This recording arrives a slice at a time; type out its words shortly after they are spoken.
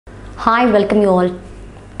Hi, welcome you all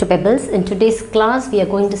to Pebbles. In today's class, we are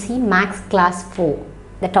going to see Max Class 4.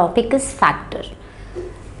 The topic is factor.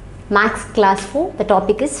 Max Class 4, the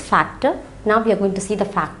topic is factor. Now we are going to see the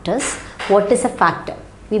factors. What is a factor?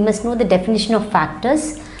 We must know the definition of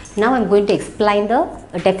factors. Now I am going to explain the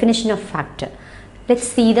definition of factor. Let's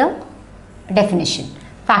see the definition.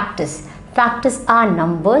 Factors. Factors are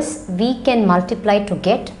numbers we can multiply to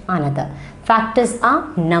get another. Factors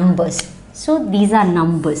are numbers. So these are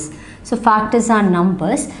numbers. So factors are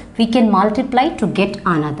numbers we can multiply to get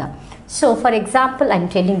another. So for example, I am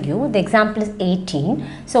telling you the example is 18.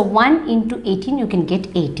 So 1 into 18 you can get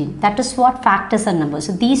 18. That is what factors are numbers.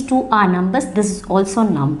 So these two are numbers. This is also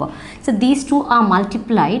number. So these two are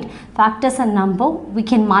multiplied. Factors are number. We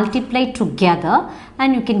can multiply together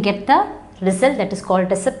and you can get the result that is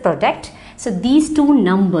called as a product. So these two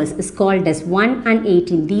numbers is called as 1 and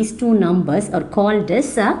 18. These two numbers are called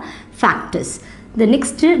as factors. The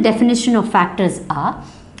next definition of factors are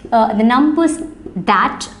the numbers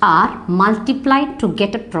that are multiplied to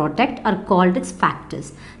get a product are called as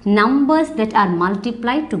factors. Numbers that are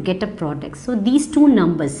multiplied to get a product. So these two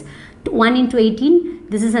numbers, 1 into 18,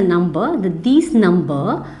 this is a number. These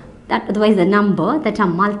number, that otherwise the number that are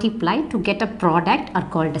multiplied to get a product are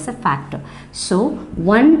called as a factor. So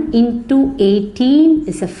 1 into 18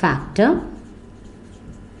 is a factor.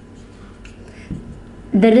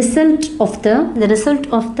 The result of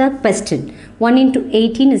the question, 1 into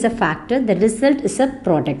 18 is a factor. The result is a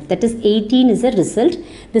product. That is 18 is a result.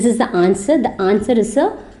 This is the answer. The answer is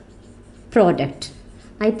a product.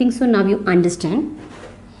 I think so now you understand.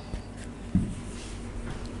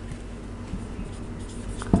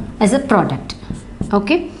 As a product.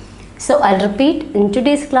 Okay. So I'll repeat. In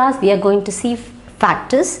today's class we are going to see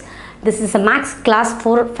factors. This is a max class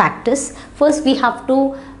 4 factors. First we have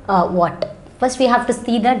to First we have to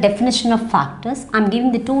see the definition of factors. I am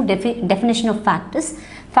giving the two definition of factors.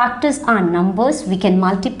 Factors are numbers we can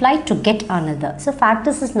multiply to get another. So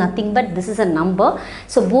factors is nothing but this is a number.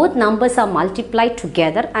 So both numbers are multiplied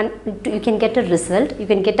together and you can get a result. You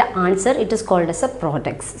can get an answer. It is called as a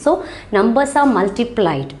product. So numbers are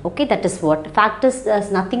multiplied. Okay, that is what. Factors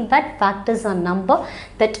is nothing but factors are number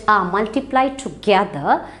that are multiplied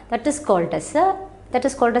together. That is called as a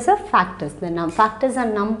factors. The factors are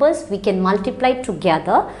numbers we can multiply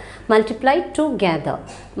together, multiply to get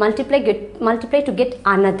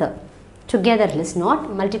another. Together is not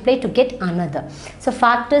multiply to get another. So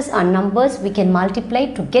factors are numbers we can multiply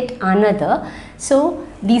to get another. So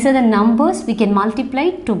these are the numbers we can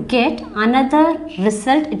multiply to get another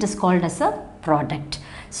result. It is called as a product.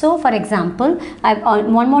 So for example,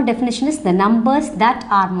 one more definition is the numbers that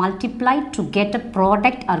are multiplied to get a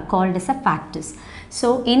product are called as a factors.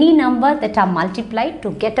 So any number that are multiplied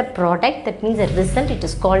to get a product, that means a result, it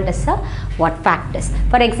is called as a factors.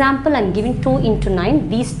 For example, I am giving 2 into 9,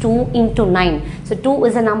 these 2 into 9. So 2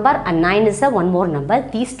 is a number and 9 is a one more number.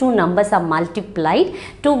 These two numbers are multiplied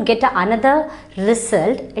to get another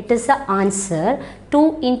result. It is the answer.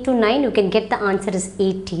 2 into 9, you can get the answer is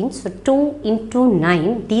 18. So 2 into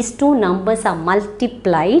 9, these two numbers are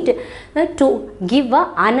multiplied to give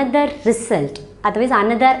another result. Otherwise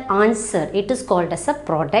another answer. It is called as a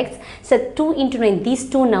product. So 2 into 9, these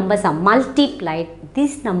two numbers are multiplied.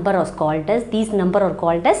 These number are called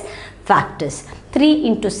as factors. 3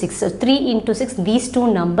 into 6. So 3 into 6, these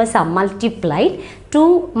two numbers are multiplied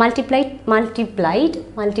to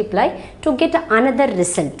to get another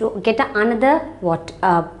result, to get another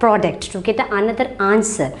product, to get another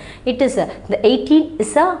answer. It is the 18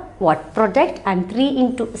 is a product and 3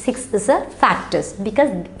 into 6 is a factors, because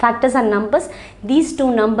factors are numbers. These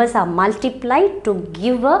two numbers are multiplied to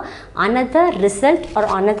give another result or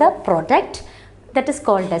another product. That is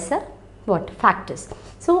called as a factors.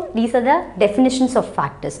 So these are the definitions of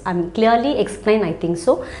factors. I am clearly explained, I think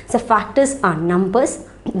so. So factors are numbers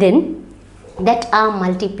then that are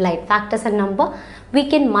multiplied. Factors are number we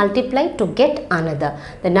can multiply to get another.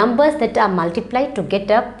 The numbers that are multiplied to get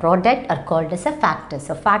a product are called as a factors.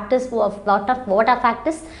 So factors, what are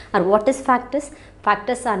factors or what is factors?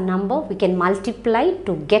 Factors are number we can multiply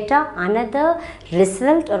to get another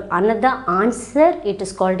result or another answer. It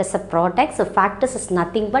is called as a product. So factors is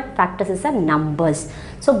nothing but factors is a numbers.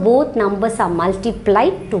 So both numbers are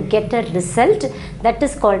multiplied to get a result. That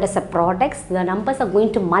is called as a product. The numbers are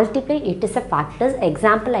going to multiply. It is a factors.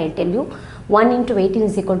 Example I tell you. 1 into 18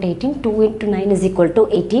 is equal to 18. 2 into 9 is equal to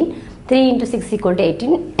 18. 3 into 6 is equal to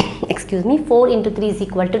 18. Excuse me. 4 into 3 is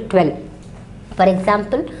equal to 12. For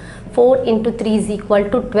example, 4 into 3 is equal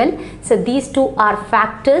to 12. So these two are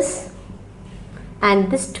factors and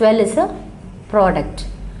this 12 is a product.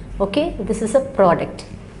 Okay, this is a product.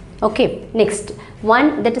 Okay, next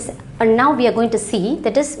one, that is now we are going to see,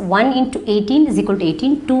 that is 1 into 18 is equal to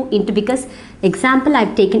 18, 2 into, because example I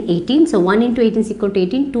have taken 18, so 1 into 18 is equal to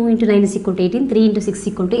 18, 2 into 9 is equal to 18, 3 into 6 is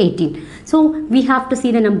equal to 18. So we have to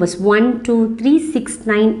see the numbers 1, 2, 3, 6,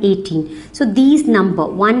 9, 18. So these number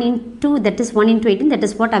 1 into, that is 1 into 18, that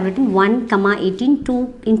is what I have written, 1 comma 18,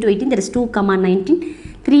 2 into 18, that is 2 comma 19.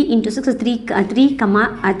 3 into 6 is 3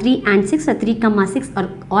 and 6 or 3 comma 6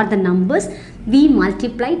 or the numbers we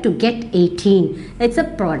multiply to get 18. It's a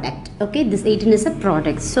product. Okay, this 18 is a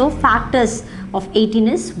product. So factors of 18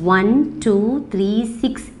 is 1, 2, 3,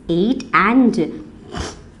 6, 8 and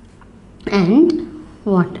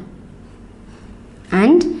what?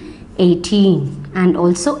 And 18 and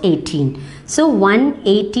also 18. So 1,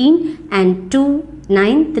 18 and 2,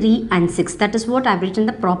 9, 3 and 6. That is what I have written in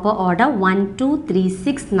the proper order. 1, 2, 3,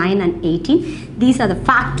 6, 9 and 18. These are the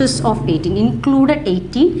factors of 18. Included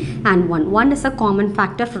 18 and 1. 1 is a common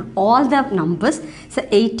factor for all the numbers. So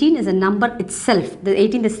 18 is a number itself. The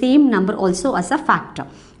 18, the same number also as a factor.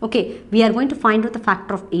 Okay, we are going to find out the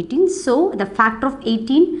factor of 18. So the factor of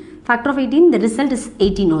 18, the result is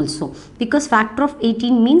 18 also, because factor of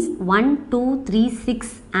 18 means 1, 2, 3,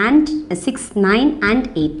 6 and 6, 9 and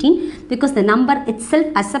 18, because the number itself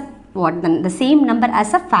as a what, the same number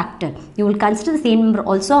as a factor. You will consider the same number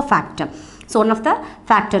also a factor. So one of the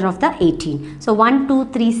factor of the 18. So 1,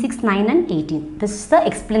 2, 3, 6, 9 and 18. This is the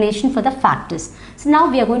explanation for the factors. So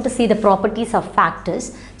now we are going to see the properties of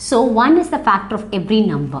factors. So 1 is the factor of every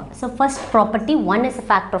number. So first property, 1 is a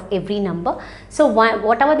factor of every number. So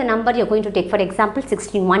whatever the number you are going to take, for example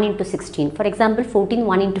 16, 1 into 16. For example 14,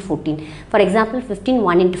 1 into 14. For example 15,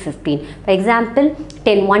 1 into 15. For example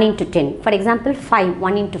 10, 1 into 10. For example 5,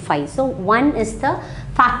 1 into 5. So 1 is the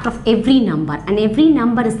factor of every number, and every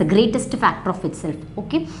number is the greatest factor of itself.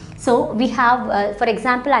 Okay, so we have for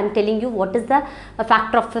example I am telling you what is the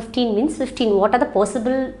factor of 15 means 15. What are the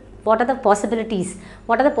possibilities,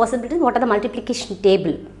 what are the multiplication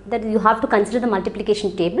table, that you have to consider the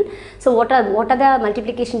multiplication table. So what are the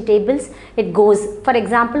multiplication tables? It goes, for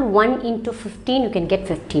example 1 into 15 you can get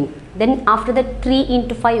 15, then after that 3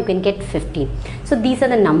 into 5 you can get 15. So these are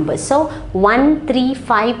the numbers. So 1, 3,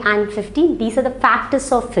 5 and 15, these are the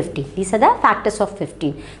factors of 15. These are the factors of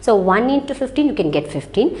 15. So 1 into 15 you can get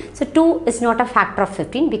 15. So 2 is not a factor of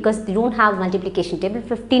 15 because you don't have multiplication table.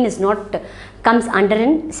 15 is not comes under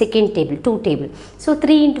in second table, 2 table. So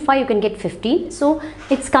 3 into 5 you can get 15. So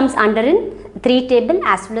it comes under in 3 table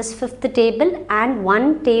as well as 5th table and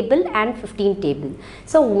 1 table and 15 table.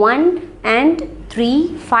 So 1 and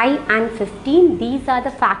 3, 5 and 15, these are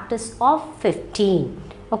the factors of 15.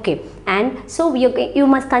 Okay, and so you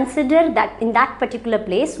must consider that in that particular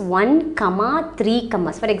place 1, 3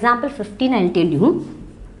 commas. For example 15, I will tell you.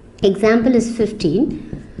 Example is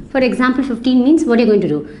 15. For example 15 means what are you going to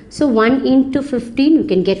do? So 1 into 15 you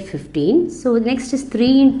can get 15. So next is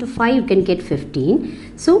 3 into 5 you can get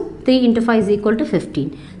 15. So 3 into 5 is equal to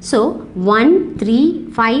 15. So 1,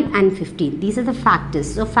 3, 5 and 15. These are the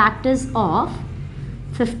factors. So factors of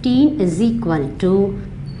 15 is equal to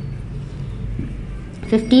 1,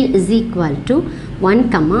 3,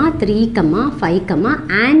 5,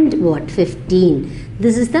 and what? 15.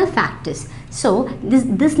 This is the factors. So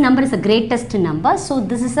this number is the greatest number. So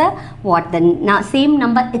this is a what? The same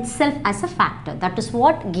number itself as a factor. That is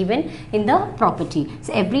what given in the property.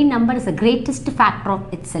 So every number is the greatest factor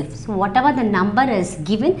of itself. So whatever the number is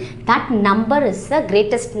given, that number is the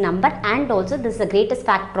greatest number, and also this is the greatest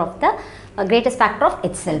factor of the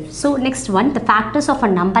itself. So next one, the factors of a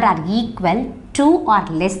number are equal to or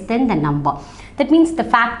less than the number. That means the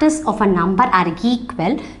factors of a number are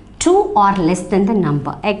equal to or less than the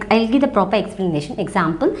number. I'll give the proper explanation.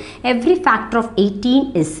 Example, every factor of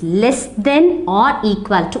 18 is less than or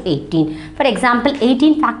equal to 18. For example,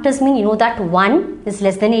 18 factors mean you know that 1 is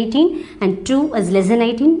less than 18 and 2 is less than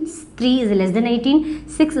 18, 3 is less than 18,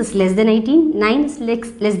 6 is less than 18, 9 is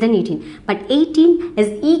less than 18. But 18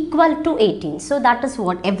 is equal to 18. So that is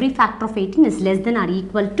what every factor of 18 is less than or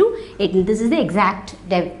equal to 18. This is the exact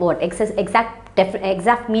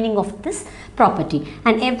meaning of this property.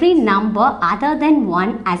 And every number other than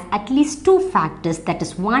 1 has at least 2 factors, that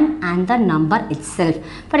is 1 and the number itself.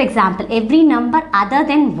 For example, every number other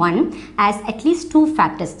than 1 has at least 2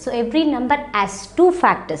 factors. So every number has 2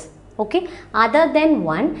 factors. Okay, other than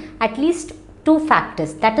 1 at least 2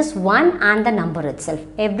 factors, that is 1 and the number itself.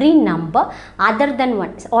 Every number other than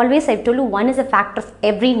 1, always I told you 1 is a factor of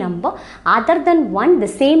every number. Other than 1, the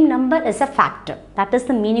same number is a factor. That is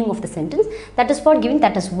the meaning of the sentence. That is for giving,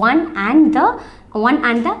 that is 1 and the 1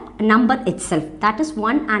 and the number itself. That is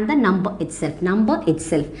 1 and the number itself.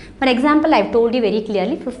 For example, I have told you very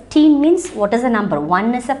clearly, 15 means what is a number?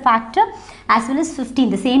 1 is a factor as well as 15,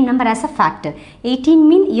 the same number as a factor. 18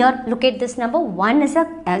 means, here look at this number, 1 is a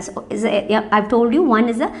I've told you 1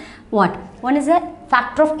 is a what? 1 is a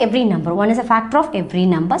factor of every number. 1 is a factor of every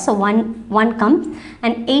number. So 1 comes,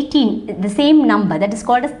 and 18, the same number, that is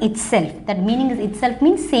called as itself. That meaning is itself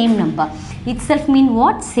means same number. Itself means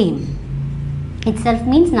what? Same. Itself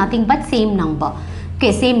means nothing but same number.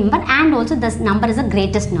 Okay, same number, and also this number is the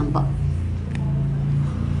greatest number.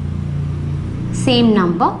 Same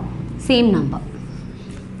number.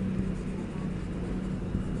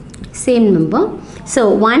 So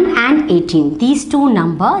 1 and 18, these two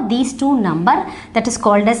number that is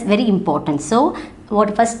called as very important. So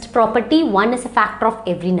what first property? 1 is a factor of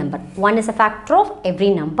every number. 1 is a factor of every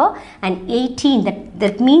number, and 18,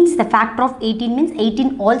 that means the factor of 18 means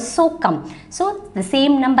 18 also come. So the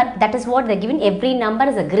same number, that is what they are given. Every number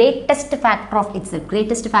is the greatest factor of itself.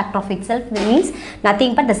 Greatest factor of itself means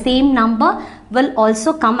nothing but the same number will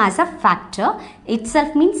also come as a factor.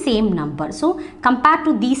 Itself means same number. So compared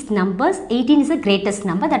to these numbers, 18 is the greatest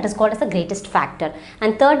number, that is called as the greatest factor.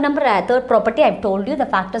 And third property, I have told you, the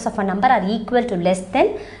factors of a number are equal to less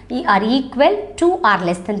than or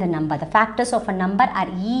less than the number. The factors of a number are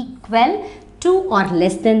equal to or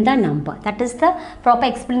less than the number. That is the proper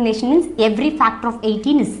explanation, means every factor of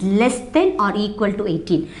 18 is less than or equal to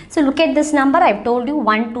 18. So look at this number, I have told you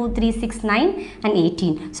 1, 2, 3, 6, 9 and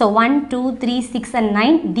 18. So 1, 2, 3, 6 and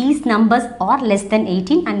 9, these numbers are less than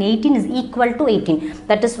 18 and 18 is equal to 18.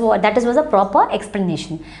 That was a proper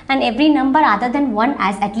explanation. And every number other than 1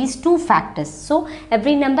 has at least 2 factors. So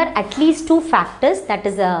every number at least 2 factors, that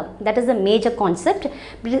is a major concept.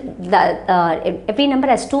 Every number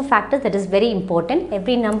has 2 factors, that is very important.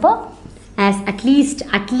 Every number has at least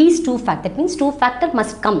 2 factors. That means 2 factors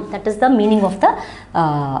must come. That is the meaning of the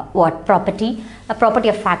property. A property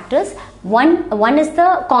of factors. One is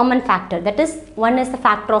the common factor. That is, 1 is the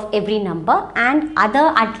factor of every number, and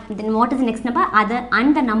then what is the next number? Other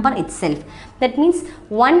and the number itself. That means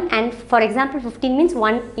 1 and, for example, 15 means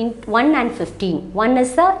 1 and 15. 1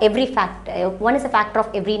 is a factor of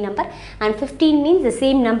every number, and 15 means the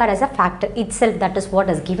same number as a factor itself. That is what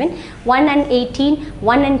is given. 1 and 18,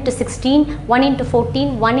 1 into 16, 1 into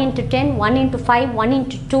 14, 1 into 10, 1 into 5, 1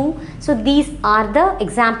 into 2. So these are the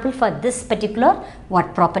example for this particular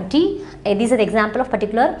property. These are the example of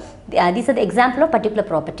particular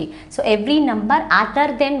property. So every number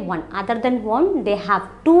other than 1, they have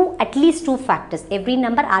at least 2 factors. Every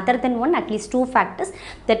number other than 1, at least 2 factors.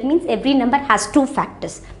 That means every number has 2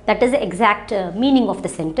 factors. That is the exact meaning of the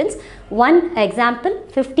sentence. One example,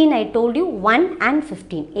 15, I told you 1 and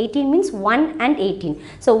 15. 18 means 1 and 18.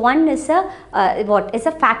 So 1 is a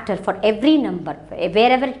factor for every number.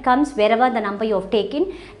 Wherever it comes, wherever the number you have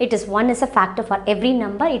taken, 1 is a factor for every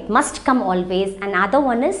number. It must come always. And other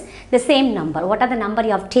one is the same number. What are the number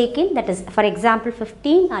you have taken? That is, for example,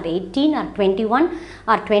 15 or 18 or 21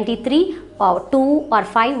 or 23 or 2 or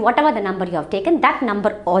 5, whatever the number you have taken, that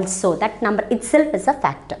number itself is a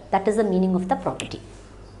factor. That is the meaning of the property.